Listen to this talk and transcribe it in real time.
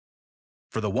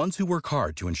For the ones who work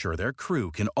hard to ensure their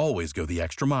crew can always go the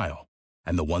extra mile,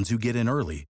 and the ones who get in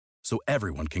early so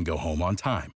everyone can go home on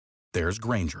time, there's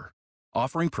Grainger,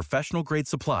 offering professional-grade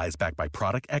supplies backed by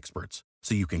product experts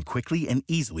so you can quickly and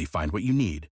easily find what you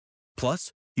need.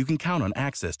 Plus, you can count on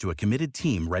access to a committed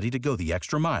team ready to go the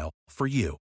extra mile for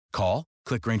you. Call,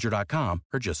 click Grainger.com,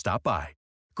 or just stop by.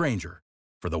 Grainger,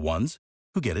 for the ones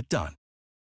who get it done.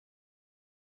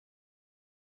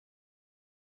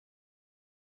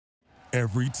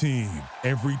 Every team,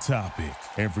 every topic,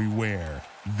 everywhere.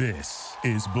 This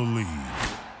is Believe.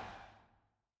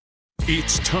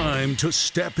 It's time to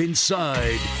step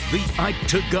inside the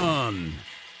Ictagon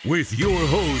with your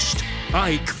host,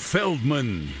 Ike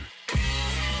Feldman.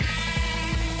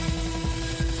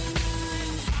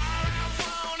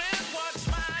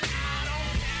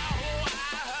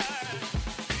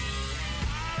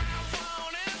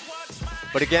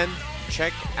 But again,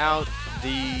 check out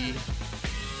the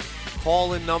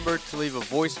call-in number to leave a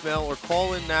voicemail, or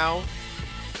call in now.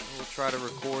 We'll try to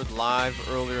record live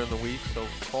earlier in the week, so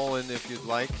call in if you'd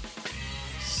like.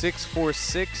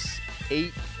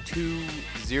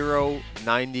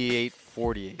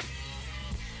 646-820-9848.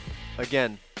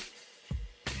 Again,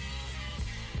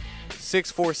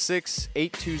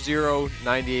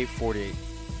 646-820-9848.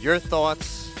 Your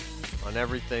thoughts on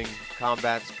everything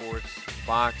combat sports,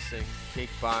 boxing,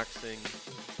 kickboxing,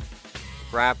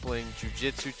 grappling,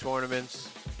 jiu-jitsu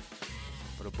tournaments,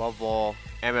 but above all,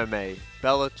 MMA.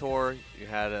 Bellator, you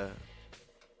had a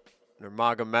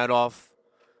Nurmagomedov,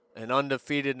 an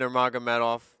undefeated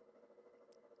Nurmagomedov.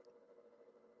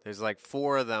 There's like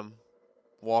 4 of them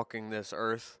walking this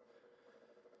earth.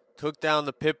 Took down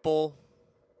the Pitbull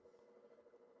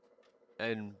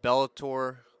in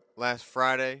Bellator last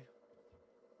Friday.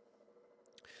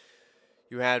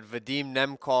 You had Vadim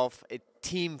Nemkov, a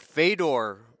Team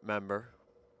Fedor member,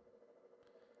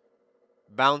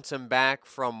 bouncing back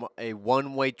from a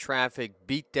one-way traffic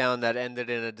beatdown that ended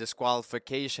in a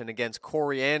disqualification against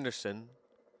Corey Anderson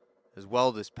as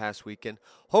well this past weekend.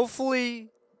 Hopefully,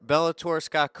 Bellator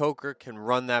Scott Coker can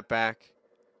run that back,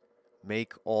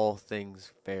 make all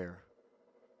things fair.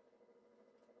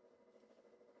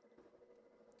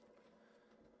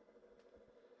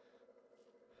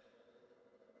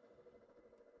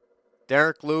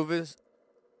 Derek Lewis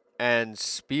and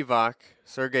Spivak,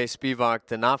 Sergey Spivak,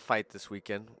 did not fight this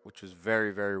weekend, which was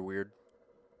very, very weird.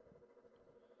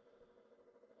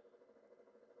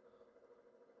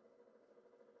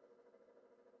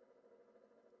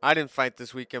 I didn't fight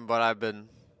this weekend, but I've been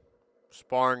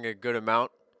sparring a good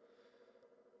amount,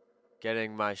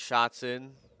 getting my shots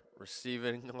in,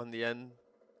 receiving on the end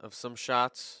of some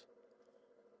shots.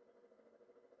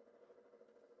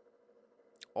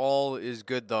 All is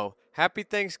good, though. Happy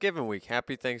Thanksgiving week.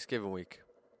 Happy Thanksgiving week.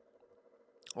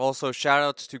 Also,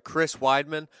 shout-outs to Chris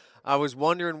Weidman. I was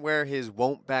wondering where his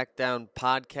Won't Back Down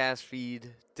podcast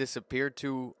feed disappeared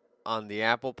to on the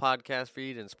Apple podcast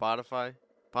feed and Spotify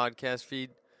podcast feed.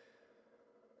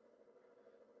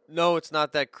 No, it's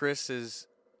not that Chris is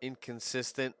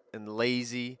inconsistent and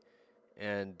lazy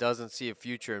and doesn't see a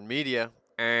future in media.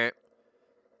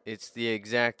 It's the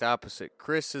exact opposite.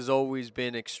 Chris has always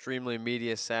been extremely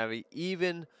media savvy,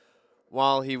 even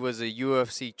while he was a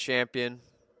UFC champion.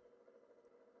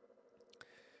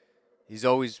 He's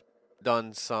always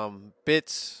done some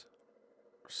bits,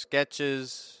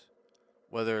 sketches,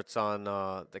 whether it's on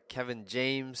the Kevin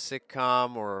James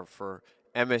sitcom or for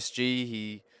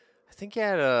MSG. I think he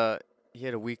had a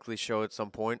weekly show at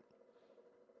some point.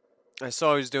 I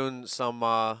saw he was doing some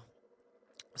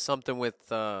something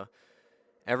with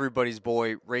everybody's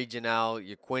boy Raging Al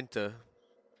Yaquinta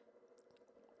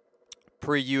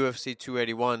pre-UFC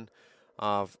 281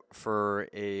 for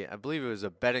I believe it was a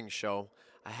betting show.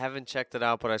 I haven't checked it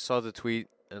out, but I saw the tweet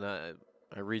and I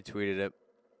retweeted it.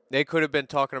 They could have been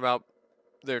talking about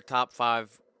their top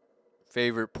 5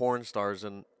 favorite porn stars,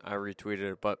 and I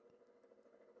retweeted it. But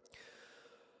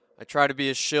I try to be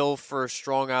a shill for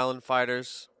Strong Island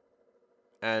fighters.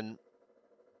 And,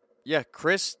 yeah,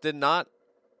 Chris did not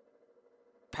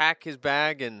pack his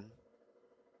bag and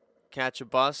catch a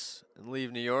bus and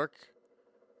leave New York,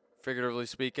 figuratively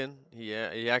speaking. He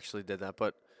actually did that,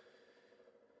 but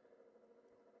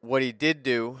what he did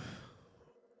do,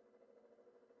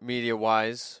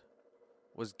 media-wise,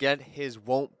 was get his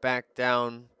Won't Back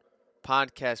Down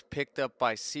podcast picked up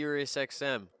by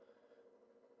SiriusXM.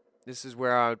 This is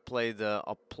where I would play the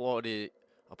applaudience,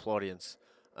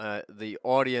 the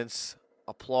audience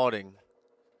applauding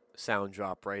sound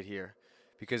drop right here,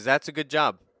 because that's a good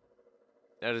job.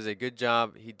 That is a good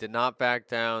job. He did not back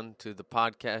down to the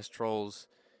podcast trolls.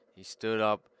 He stood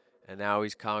up and now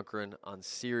he's conquering on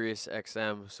Sirius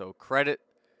XM. So credit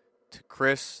to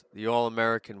Chris, the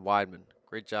All-American Weidman.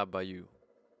 Great job by you.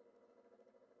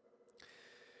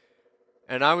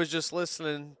 And I was just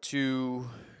listening to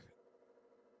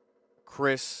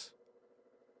Chris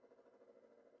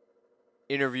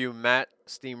interview Matt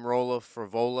Steamroller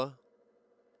Frevola.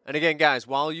 And again, guys,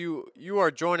 while you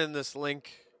are joining this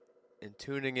link and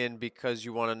tuning in because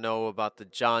you want to know about the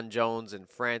Jon Jones and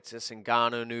Francis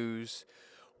Ngannou news,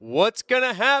 what's going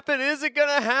to happen? Is it going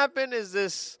to happen? Is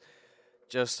this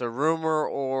just a rumor,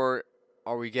 or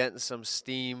are we getting some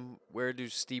steam? Where do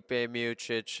Stipe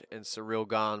Miocic and Ciryl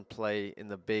Gane play in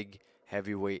the big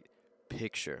heavyweight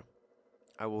picture?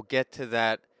 I will get to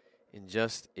that in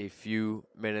just a few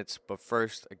minutes. But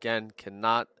first, again,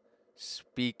 cannot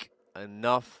speak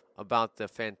enough about the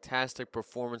fantastic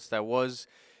performance that was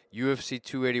UFC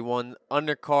 281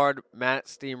 undercard. Matt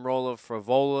Steamroller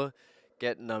Frevola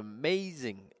getting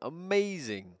amazing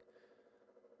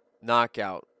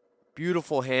knockout.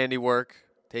 Beautiful handiwork.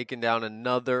 Taking down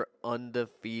another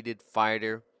undefeated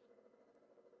fighter.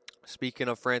 Speaking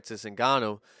of Francis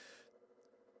Ngannou,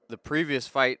 the previous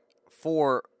fight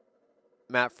for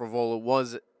Matt Frevola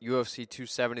was UFC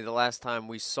 270. The last time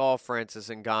we saw Francis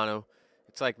Ngannou,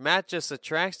 it's like Matt just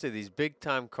attracts to these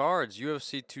big-time cards.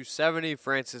 UFC 270,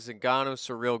 Francis Ngannou,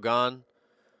 Ciryl Gane.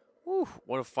 Woo,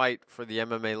 what a fight for the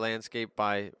MMA landscape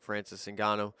by Francis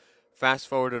Ngannou. Fast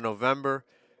forward to November.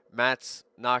 Matt's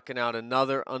knocking out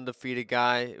another undefeated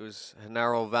guy. It was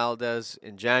Genaro Valdez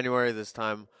in January. This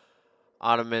time,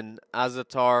 Ottoman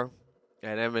Azatar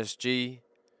at MSG.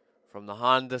 From the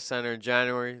Honda Center in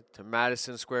January to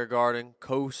Madison Square Garden,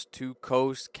 coast to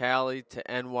coast, Cali to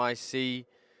NYC.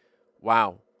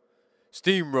 Wow.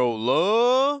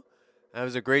 Steamroller. That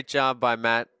was a great job by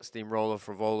Matt Steamroller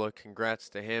Frevola. Congrats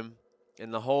to him.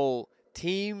 And the whole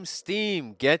Team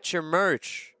Steam, get your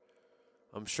merch.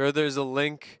 I'm sure there's a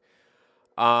link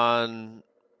on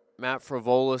Matt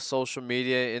Frevola's social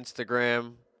media,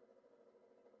 Instagram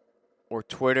or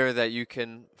Twitter, that you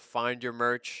can find your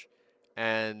merch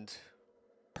and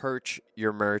perch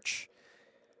your merch.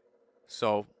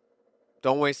 So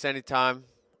don't waste any time.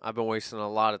 I've been wasting a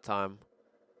lot of time.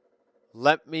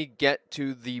 Let me get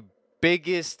to the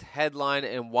biggest headline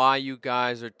and why you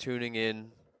guys are tuning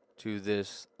in to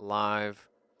this live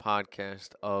podcast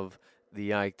of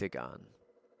the Octagon.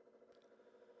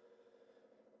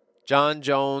 Jon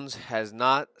Jones has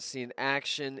not seen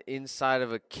action inside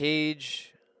of a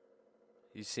cage.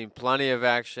 He's seen plenty of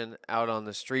action out on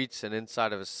the streets and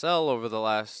inside of a cell over the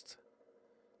last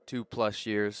 2+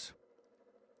 years.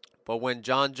 But when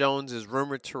Jon Jones is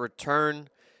rumored to return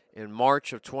in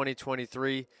March of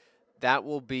 2023, that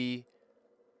will be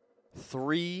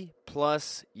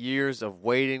 3+ years of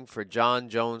waiting for Jon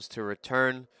Jones to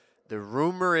return. The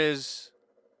rumor is,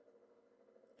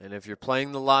 and if you're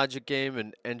playing the logic game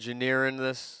and engineering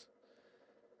this,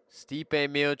 Stipe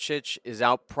Miocic is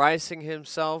outpricing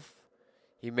himself.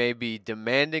 He may be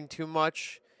demanding too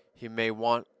much. He may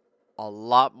want a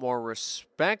lot more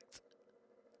respect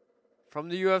from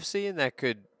the UFC, and that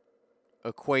could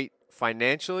equate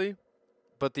financially.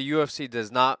 But the UFC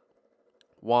does not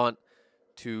want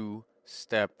to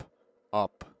step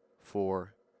up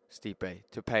for Stipe,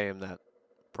 to pay him that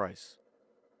price.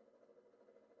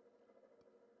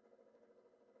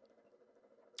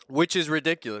 Which is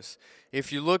ridiculous.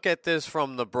 If you look at this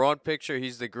from the broad picture,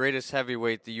 he's the greatest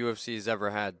heavyweight the UFC has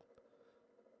ever had.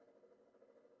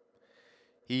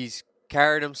 He's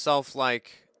carried himself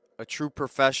like a true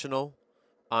professional.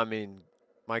 I mean,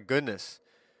 my goodness.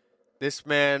 This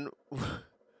man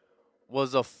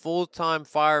was a full-time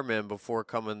fireman before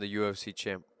coming the UFC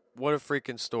champ. What a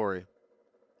freaking story.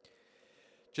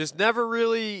 Just never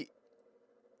really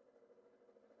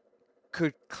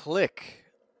could click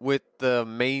with the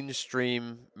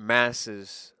mainstream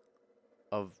masses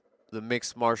of the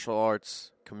mixed martial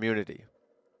arts community.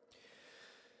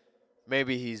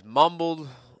 Maybe he's mumbled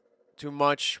too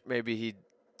much. Maybe he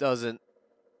doesn't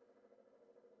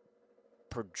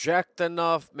project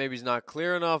enough. Maybe he's not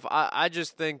clear enough. I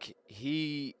just think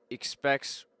he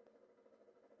expects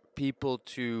people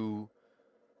to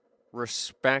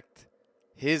respect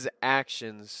his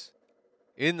actions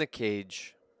in the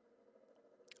cage,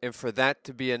 and for that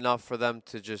to be enough for them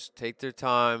to just take their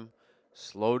time,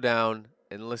 slow down,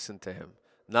 and listen to him.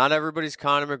 Not everybody's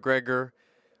Conor McGregor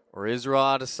or Israel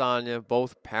Adesanya,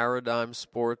 both Paradigm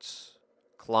Sports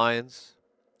clients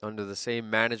under the same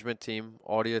management team,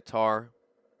 Audiatar.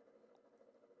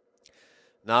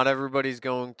 Not everybody's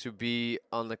going to be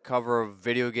on the cover of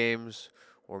video games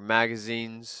or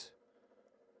magazines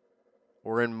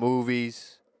or in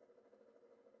movies.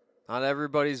 Not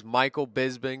everybody's Michael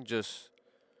Bisping, just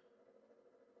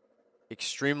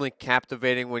extremely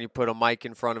captivating when you put a mic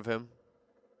in front of him.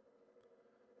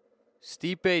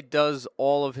 Stipe does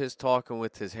all of his talking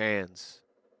with his hands.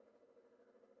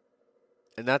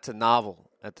 And that's a novel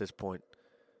at this point.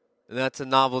 And that's a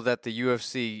novel that the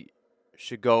UFC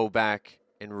should go back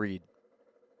and read.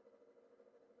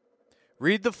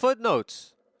 Read the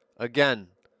footnotes. Again,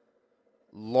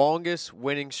 longest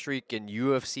winning streak in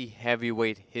UFC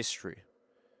heavyweight history.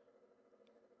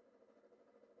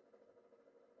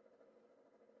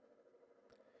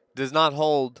 Does not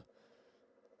hold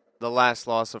the last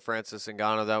loss of Francis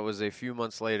Ngannou. That was a few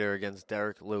months later against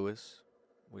Derek Lewis,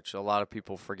 which a lot of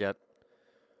people forget.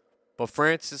 But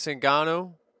Francis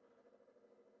Ngannou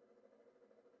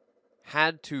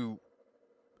had to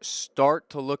start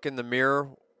to look in the mirror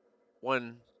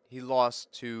when he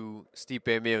lost to Stipe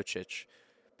Miocic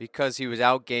because he was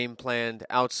out game planned,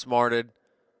 outsmarted.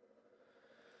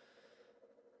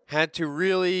 Had to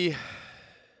really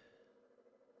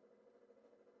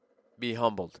be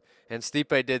humbled. And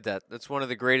Stipe did that. That's one of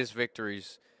the greatest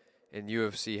victories in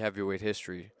UFC heavyweight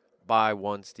history by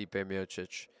one Stipe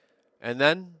Miocic. And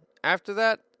then after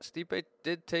that, Stipe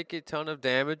did take a ton of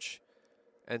damage.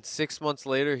 And 6 months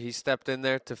later, he stepped in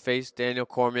there to face Daniel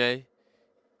Cormier.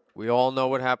 We all know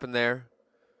what happened there.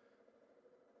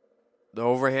 The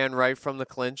overhand right from the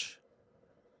clinch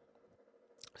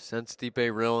sent Stipe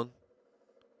reeling.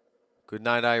 Good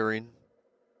night, Irene.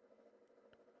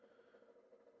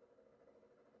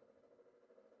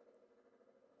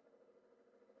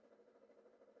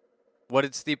 What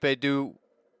did Stipe do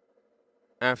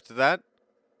after that?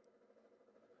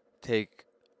 Take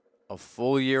a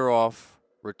full year off,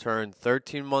 return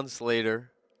 13 months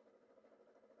later,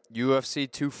 UFC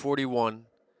 241.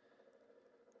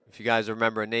 If you guys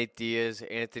remember, Nate Diaz,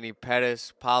 Anthony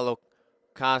Pettis, Paulo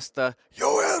Costa,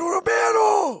 Yoel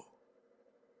Romero.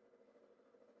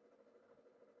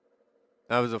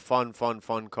 That was a fun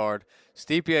card.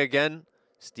 Stipe again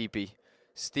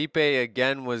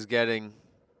was getting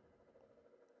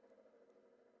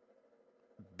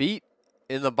beat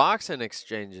in the boxing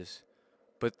exchanges.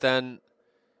 But then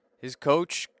his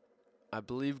coach, I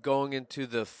believe going into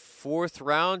the 4th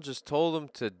round, just told him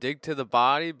to dig to the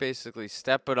body, basically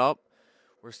step it up.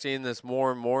 We're seeing this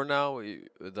more and more now.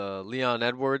 The Leon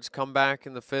Edwards come back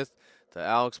in the 5th. The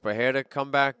Alex Pereira come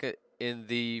back in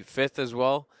the 5th as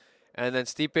well. And then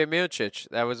Stipe Miocic,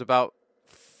 that was about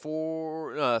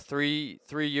 3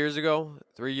 years ago,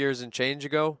 3 years and change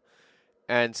ago.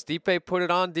 And Stipe put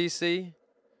it on DC.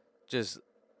 Just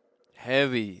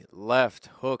heavy left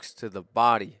hooks to the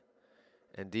body.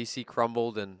 And DC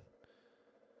crumbled, and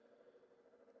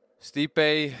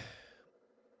Stipe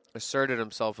asserted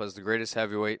himself as the greatest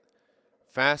heavyweight.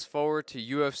 Fast forward to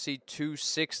UFC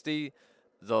 260,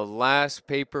 the last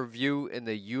pay-per-view in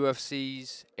the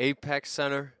UFC's Apex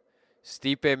Center.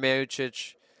 Stipe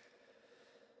Miocic,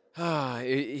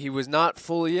 he was not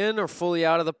fully in or fully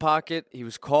out of the pocket. He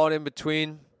was caught in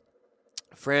between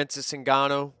Francis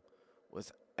Ngannou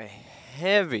with a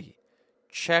heavy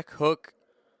check hook.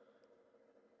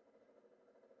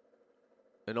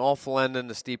 An awful ending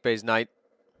to Stipe's night.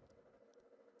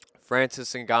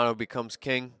 Francis Ngannou becomes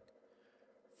king.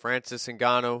 Francis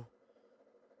Ngannou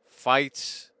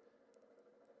fights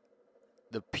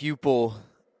the pupil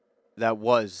that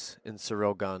was in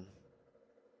Ciryl Gane.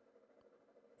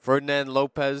 Ferdinand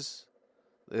Lopez,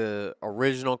 the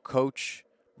original coach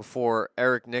before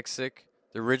Eric Nicksick,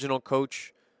 the original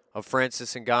coach of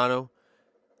Francis Ngannou,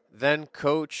 then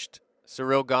coached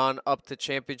Ciryl Gane up to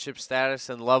championship status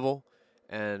and level.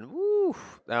 And woo,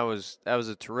 that was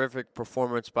a terrific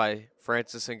performance by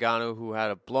Francis Ngannou, who had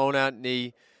a blown-out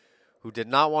knee, who did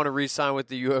not want to re-sign with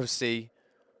the UFC,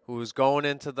 who was going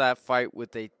into that fight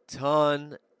with a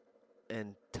ton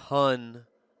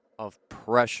of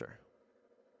pressure.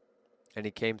 And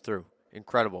he came through.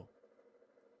 Incredible.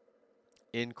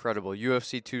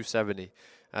 UFC 270,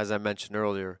 as I mentioned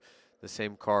earlier, the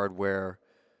same card where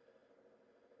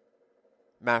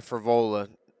Matt Frevola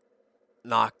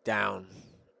knocked down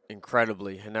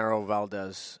incredibly Genaro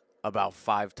Valdez about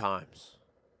 5 times.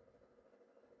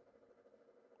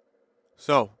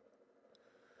 So,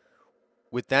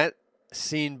 with that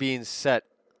scene being set,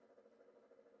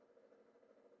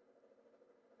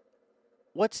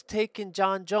 what's taking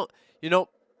Jon Jones?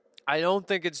 I don't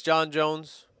think it's Jon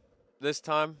Jones this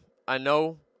time. I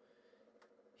know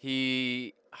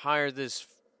he hired this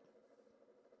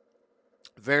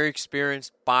very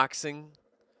experienced boxing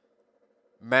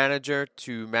manager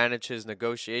to manage his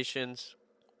negotiations.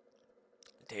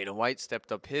 Dana White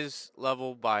stepped up his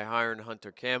level by hiring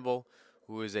Hunter Campbell,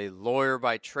 who is a lawyer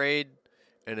by trade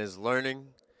and is learning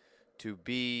to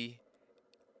be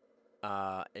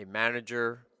a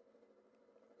manager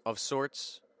of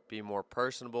sorts, be more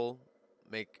personable,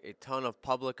 make a ton of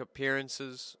public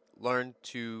appearances, learn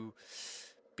to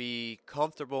be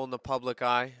comfortable in the public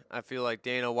eye. I feel like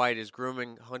Dana White is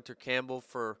grooming Hunter Campbell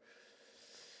for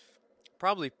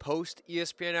probably post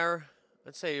ESPN era.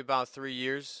 I'd say about 3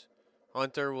 years.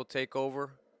 Hunter will take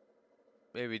over.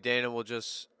 Maybe Dana will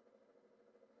just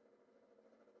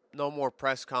no more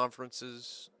press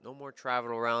conferences, no more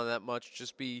travel around that much,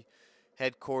 just be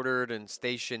headquartered and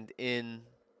stationed in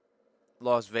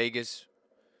Las Vegas,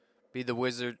 be the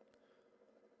Wizard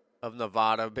of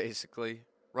Nevada, basically.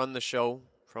 Run the show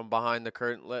from behind the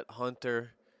curtain. Let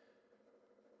Hunter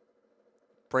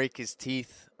break his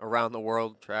teeth around the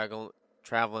world,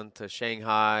 traveling to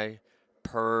Shanghai,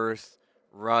 Perth,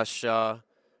 Russia,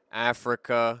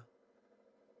 Africa,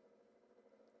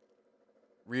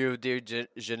 Rio de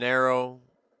Janeiro,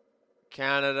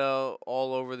 Canada,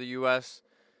 all over the U.S.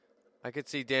 I could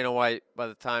see Dana White, by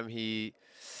the time he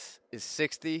is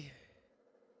 60,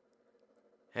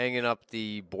 hanging up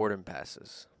the boarding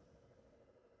passes.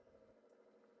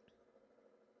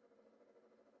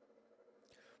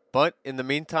 But in the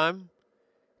meantime,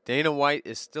 Dana White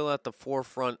is still at the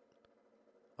forefront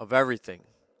of everything,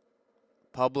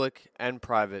 public and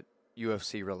private,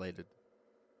 UFC related.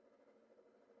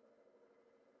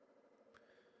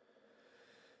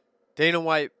 Dana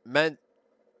White met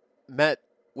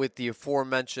with the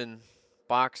aforementioned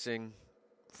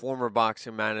former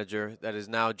boxing manager that is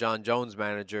now Jon Jones'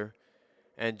 manager.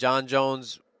 And Jon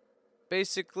Jones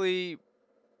basically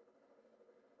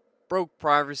broke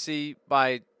privacy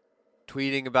by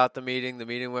tweeting about the meeting. The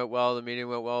meeting went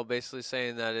well, basically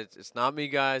saying that it's not me,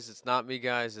 guys, it's not me,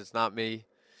 guys, it's not me.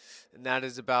 And that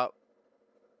is about,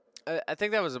 I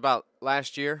think that was about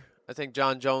last year. I think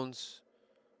Jon Jones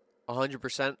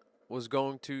 100% was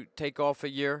going to take off a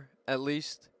year at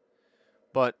least.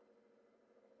 But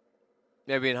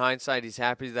maybe in hindsight, he's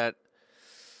happy that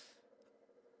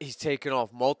he's taken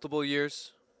off multiple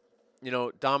years. You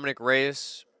know, Dominic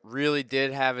Reyes really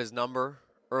did have his number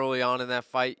early on in that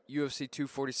fight. UFC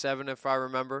 247, if I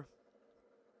remember.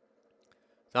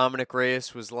 Dominic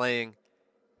Reyes was laying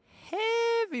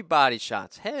heavy body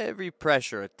shots, heavy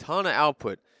pressure, a ton of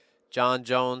output. Jon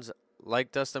Jones,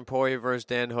 like Dustin Poirier versus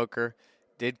Dan Hooker,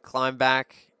 did climb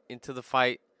back into the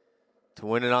fight to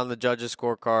win it on the judges'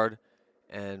 scorecard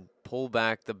and pull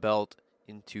back the belt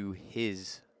into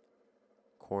his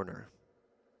corner.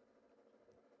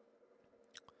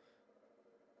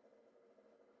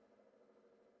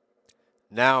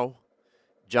 Now,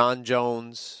 Jon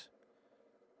Jones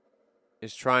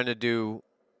is trying to do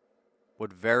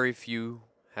what very few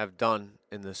have done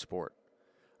in this sport.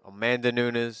 Amanda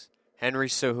Nunes, Henry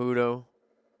Cejudo,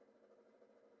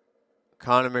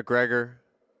 Conor McGregor,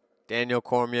 Daniel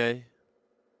Cormier.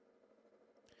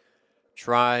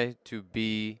 Try to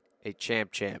be a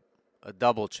champ, a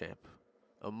double champ,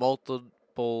 a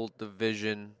multiple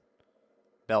division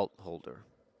belt holder.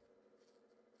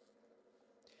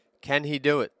 Can he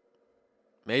do it?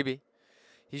 Maybe.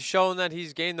 He's shown that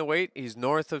he's gained the weight. He's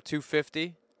north of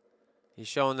 250. He's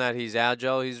shown that he's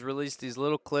agile. He's released these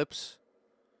little clips,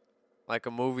 like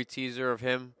a movie teaser of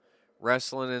him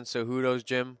wrestling in Cejudo's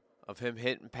gym, of him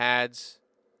hitting pads.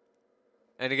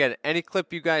 And again, any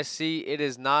clip you guys see, it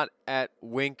is not at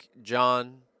Wink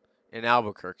John in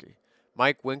Albuquerque.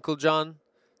 Mike Winkeljohn,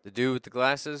 the dude with the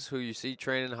glasses who you see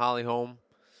training Holly Holm.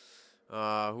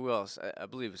 Who else? I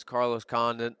believe it's Carlos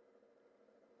Condit.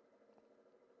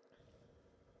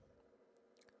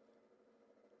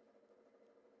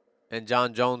 And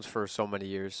Jon Jones for so many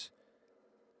years.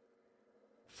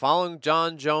 Following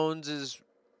Jon Jones's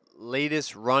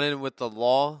latest run-in with the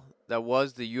law, that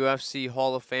was the UFC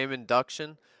Hall of Fame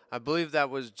induction. I believe that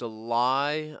was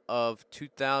July of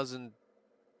 2000.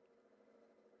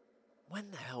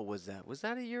 When the hell was that? Was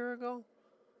that a year ago?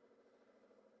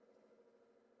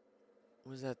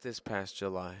 Was that this past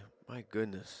July? My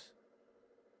goodness.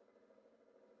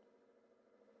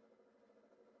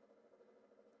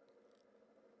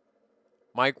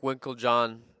 Mike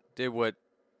Winkeljohn did what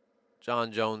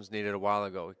Jon Jones needed a while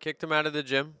ago. He kicked him out of the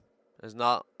gym, has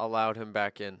not allowed him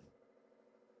back in.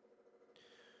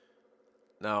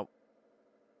 Now,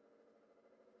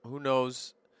 who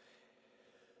knows?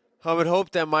 I would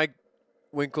hope that Mike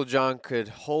Winkeljohn could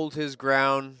hold his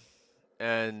ground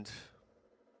and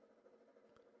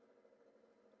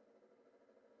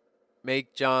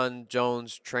make Jon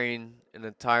Jones train an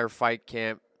entire fight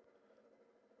camp,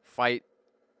 fight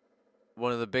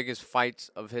one of the biggest fights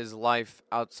of his life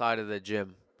outside of the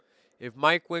gym. If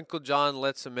Mike Winkeljohn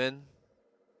lets him in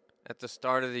at the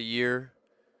start of the year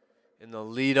in the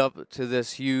lead up to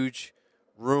this huge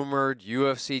rumored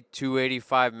UFC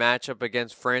 285 matchup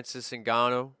against Francis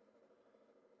Ngannou.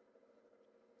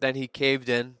 Then he caved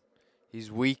in.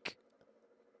 He's weak.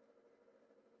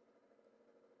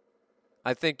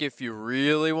 I think if you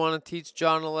really want to teach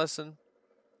John a lesson,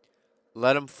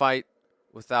 let him fight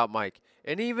without Mike.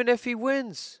 And even if he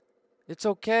wins, it's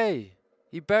okay.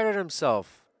 He bettered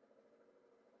himself.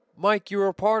 Mike, you were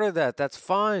a part of that. That's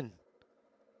fine.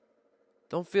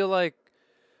 Don't feel like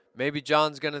maybe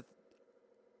John's going to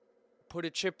put a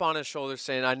chip on his shoulder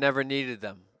saying, I never needed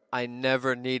them. I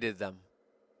never needed them.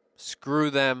 Screw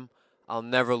them. I'll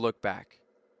never look back.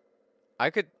 I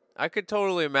could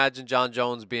totally imagine John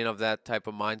Jones being of that type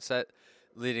of mindset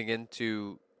leading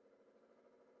into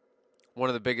one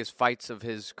of the biggest fights of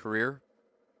his career.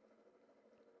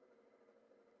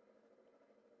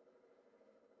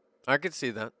 I could see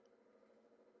that.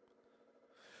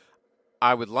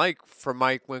 I would like for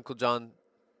Mike Winkeljohn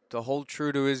to hold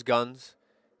true to his guns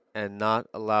and not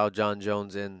allow John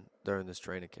Jones in during this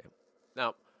training camp.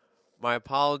 Now, my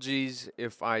apologies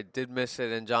if I did miss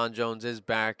it and John Jones is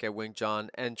back at Wink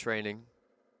John and training.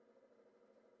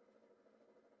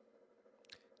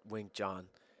 Wink John.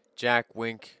 Jack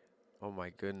Wink. Oh my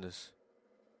goodness.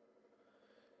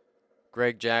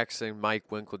 Greg Jackson, Mike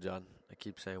Winkeljohn. I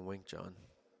keep saying Wink John.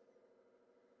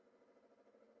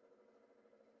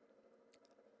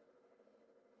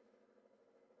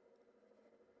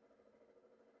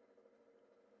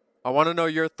 I want to know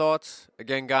your thoughts.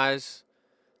 Again, guys,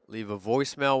 leave a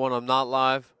voicemail when I'm not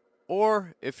live.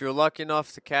 Or if you're lucky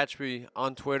enough to catch me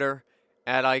on Twitter,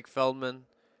 at Ike Feldman,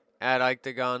 at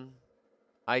Iketagon,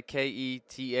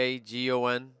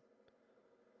 Iketagon.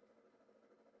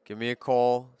 Give me a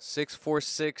call,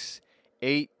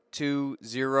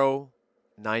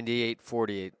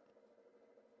 646-820-9848.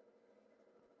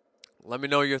 Let me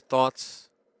know your thoughts,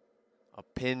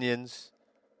 opinions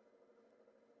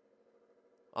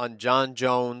on John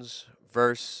Jones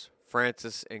versus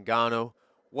Francis Ngannou.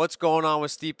 What's going on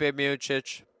with Stipe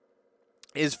Miocic?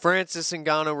 Is Francis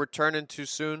Ngannou returning too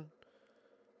soon?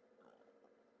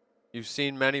 You've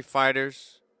seen many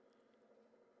fighters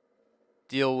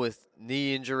deal with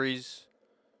knee injuries.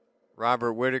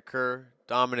 Robert Whittaker,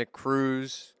 Dominic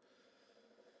Cruz.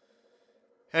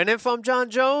 And if I'm John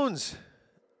Jones,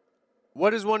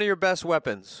 what is one of your best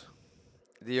weapons?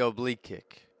 The oblique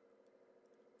kick.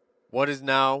 What is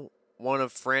now one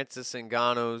of Francis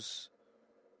Ngannou's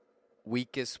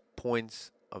weakest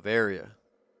points of area?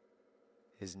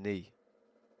 His knee.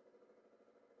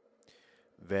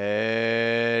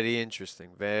 Very interesting.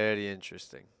 Very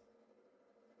interesting.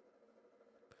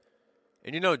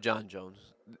 And you know John Jones.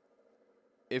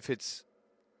 If it's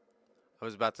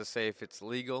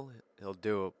legal, he'll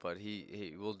do it, but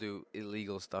he will do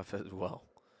illegal stuff as well.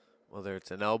 Whether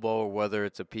it's an elbow or whether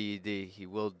it's a PED, he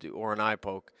will do, or an eye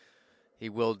poke. He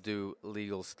will do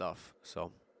legal stuff.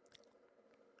 So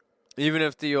even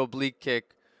if the oblique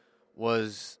kick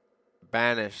was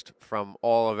banished from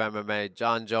all of MMA,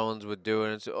 John Jones would do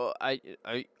it and say,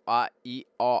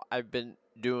 I've been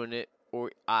doing it for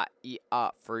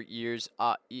years.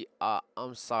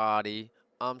 I'm sorry.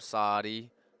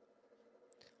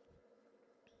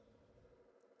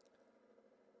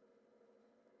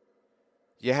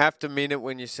 You have to mean it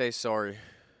when you say sorry,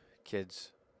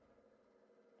 kids.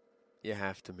 You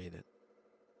have to mean it.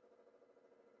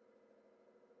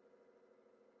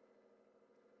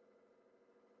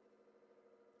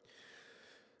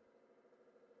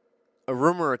 A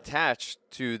rumor attached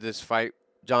to this fight,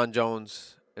 John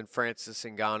Jones and Francis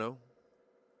Ngannou,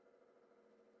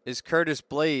 is Curtis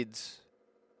Blaydes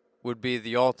would be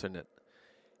the alternate.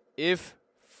 If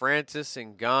Francis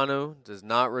Ngannou does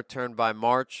not return by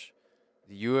March,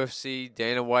 the UFC,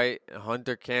 Dana White, and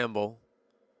Hunter Campbell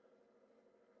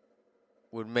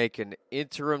would make an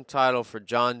interim title for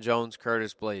John Jones,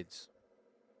 Curtis Blaydes.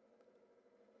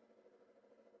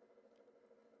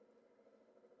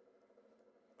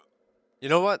 You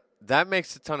know what? That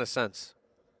makes a ton of sense.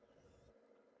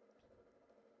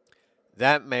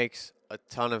 That makes a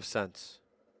ton of sense.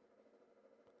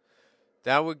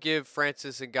 That would give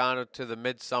Francis Ngannou to the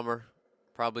midsummer,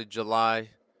 probably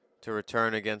July, to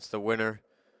return against the winner.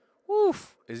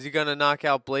 Woof! Is he going to knock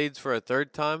out Blaydes for a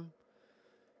third time?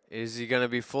 Is he going to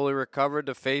be fully recovered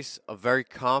to face a very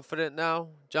confident now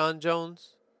John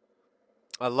Jones?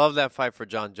 I love that fight for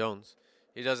John Jones.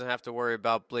 He doesn't have to worry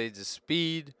about Blaydes'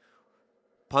 speed,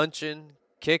 punching,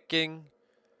 kicking.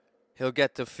 He'll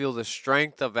get to feel the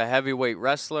strength of a heavyweight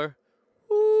wrestler.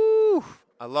 Woo!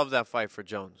 I love that fight for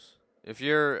Jones. If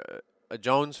you're a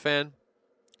Jones fan,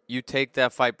 you take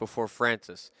that fight before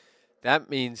Francis. That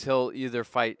means he'll either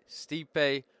fight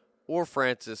Stipe or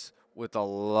Francis with a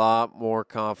lot more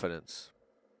confidence.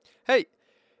 Hey,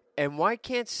 and why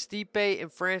can't Stipe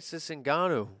and Francis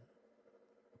Ngannou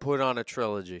put on a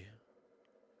trilogy?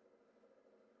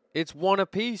 It's one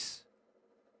apiece.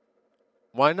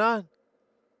 Why not?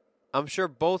 I'm sure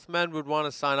both men would want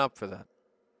to sign up for that.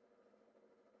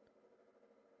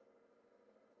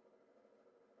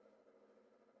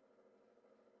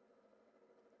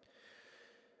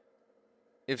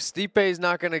 If Stipe is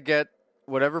not going to get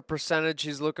whatever percentage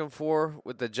he's looking for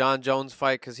with the John Jones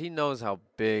fight, because he knows how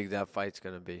big that fight's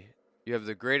going to be. You have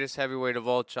the greatest heavyweight of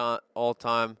all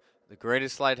time, the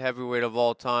greatest light heavyweight of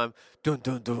all time. Dun,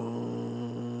 dun,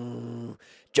 dun.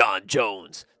 John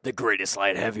Jones, the greatest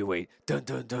light heavyweight. Dun,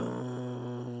 dun,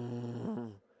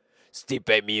 dun.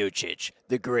 Stipe Miocic,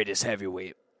 the greatest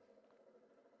heavyweight.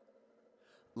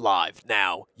 Live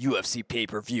now, UFC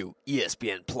pay-per-view,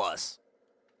 ESPN+.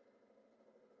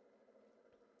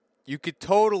 You could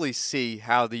totally see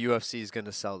how the UFC is going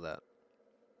to sell that.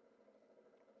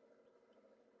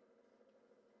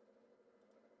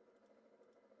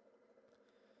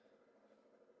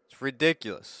 It's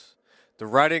ridiculous. The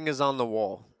writing is on the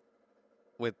wall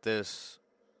with this.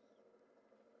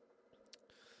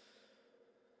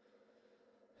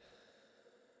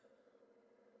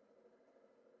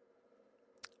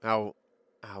 How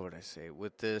would I say?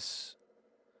 With this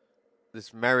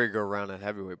merry-go-round at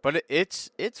heavyweight. But it's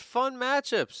fun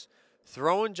matchups.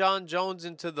 Throwing John Jones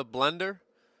into the blender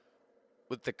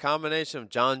with the combination of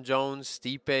John Jones,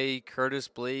 Stipe, Curtis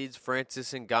Blaydes,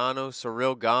 Francis Ngannou,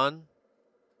 Ciryl Gane.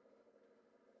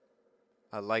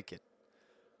 I like it.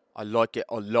 I like it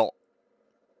a lot.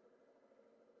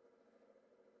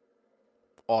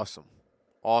 Awesome.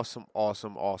 Awesome,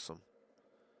 awesome, awesome.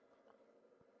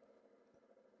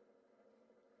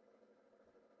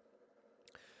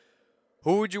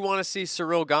 Who would you want to see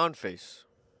Ciryl Gane face?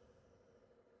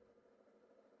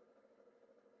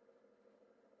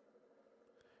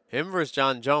 Him versus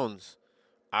John Jones.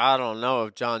 I don't know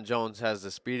if John Jones has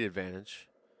the speed advantage.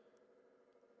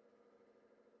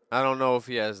 I don't know if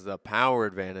he has the power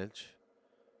advantage,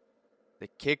 the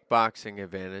kickboxing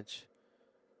advantage.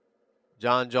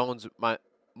 John Jones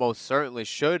most certainly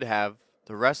should have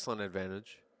the wrestling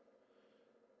advantage.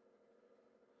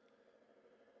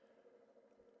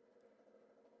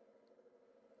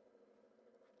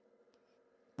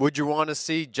 Would you want to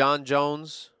see John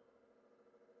Jones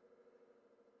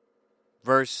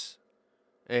versus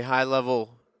a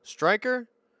high-level striker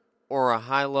or a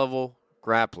high-level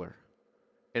grappler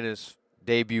in his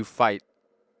debut fight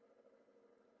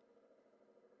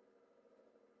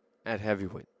at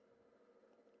heavyweight?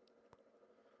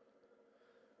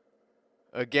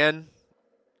 Again,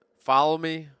 follow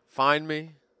me, find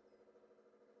me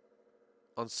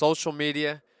on social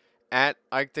media at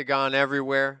Ikedagon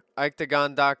everywhere.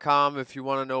 Ikedagon.com if you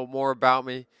want to know more about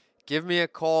me. Give me a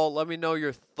call. Let me know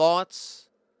your thoughts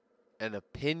and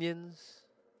opinions.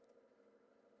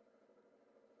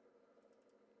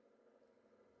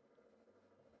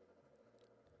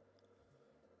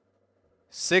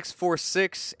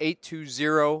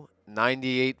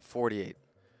 (646-820-9848).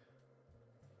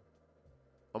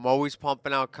 I'm always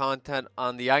pumping out content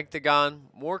on the Ikedagon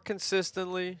more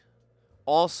consistently.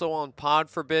 Also on Pod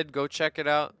Forbid, go check it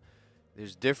out.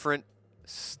 There's different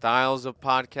styles of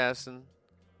podcasting.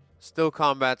 Still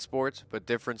combat sports, but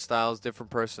different styles, different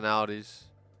personalities.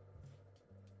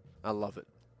 I love it.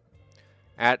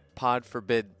 At Pod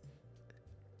Forbid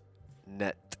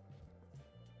Net.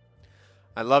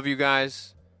 I love you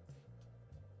guys.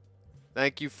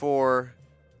 Thank you for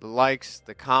the likes,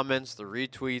 the comments, the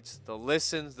retweets, the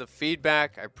listens, the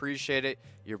feedback. I appreciate it.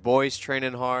 Your boy's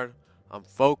training hard. I'm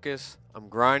focused. I'm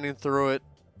grinding through it.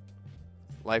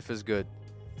 Life is good.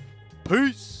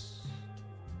 Peace.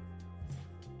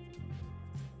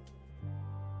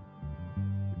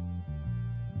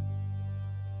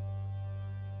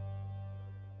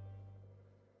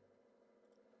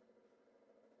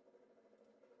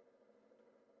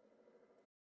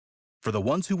 For the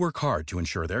ones who work hard to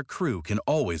ensure their crew can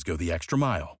always go the extra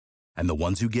mile, and the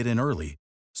ones who get in early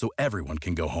so everyone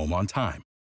can go home on time,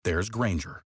 there's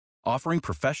Grainger, offering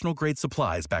professional-grade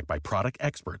supplies backed by product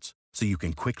experts so you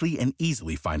can quickly and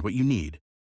easily find what you need.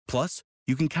 Plus,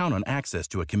 you can count on access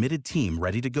to a committed team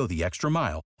ready to go the extra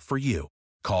mile for you.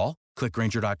 Call, click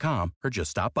Grainger.com, or just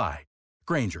stop by.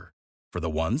 Grainger, for the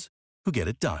ones who get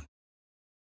it done.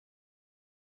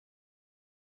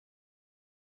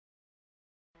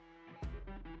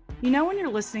 You know when you're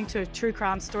listening to a true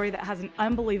crime story that has an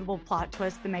unbelievable plot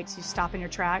twist that makes you stop in your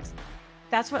tracks?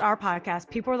 That's what our podcast,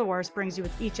 People Are the Worst, brings you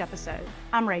with each episode.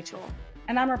 I'm Rachel.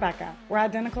 And I'm Rebecca. We're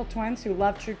identical twins who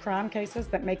love true crime cases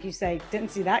that make you say,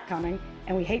 didn't see that coming,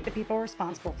 and we hate the people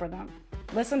responsible for them.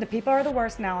 Listen to People Are the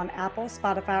Worst now on Apple,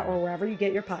 Spotify, or wherever you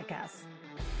get your podcasts.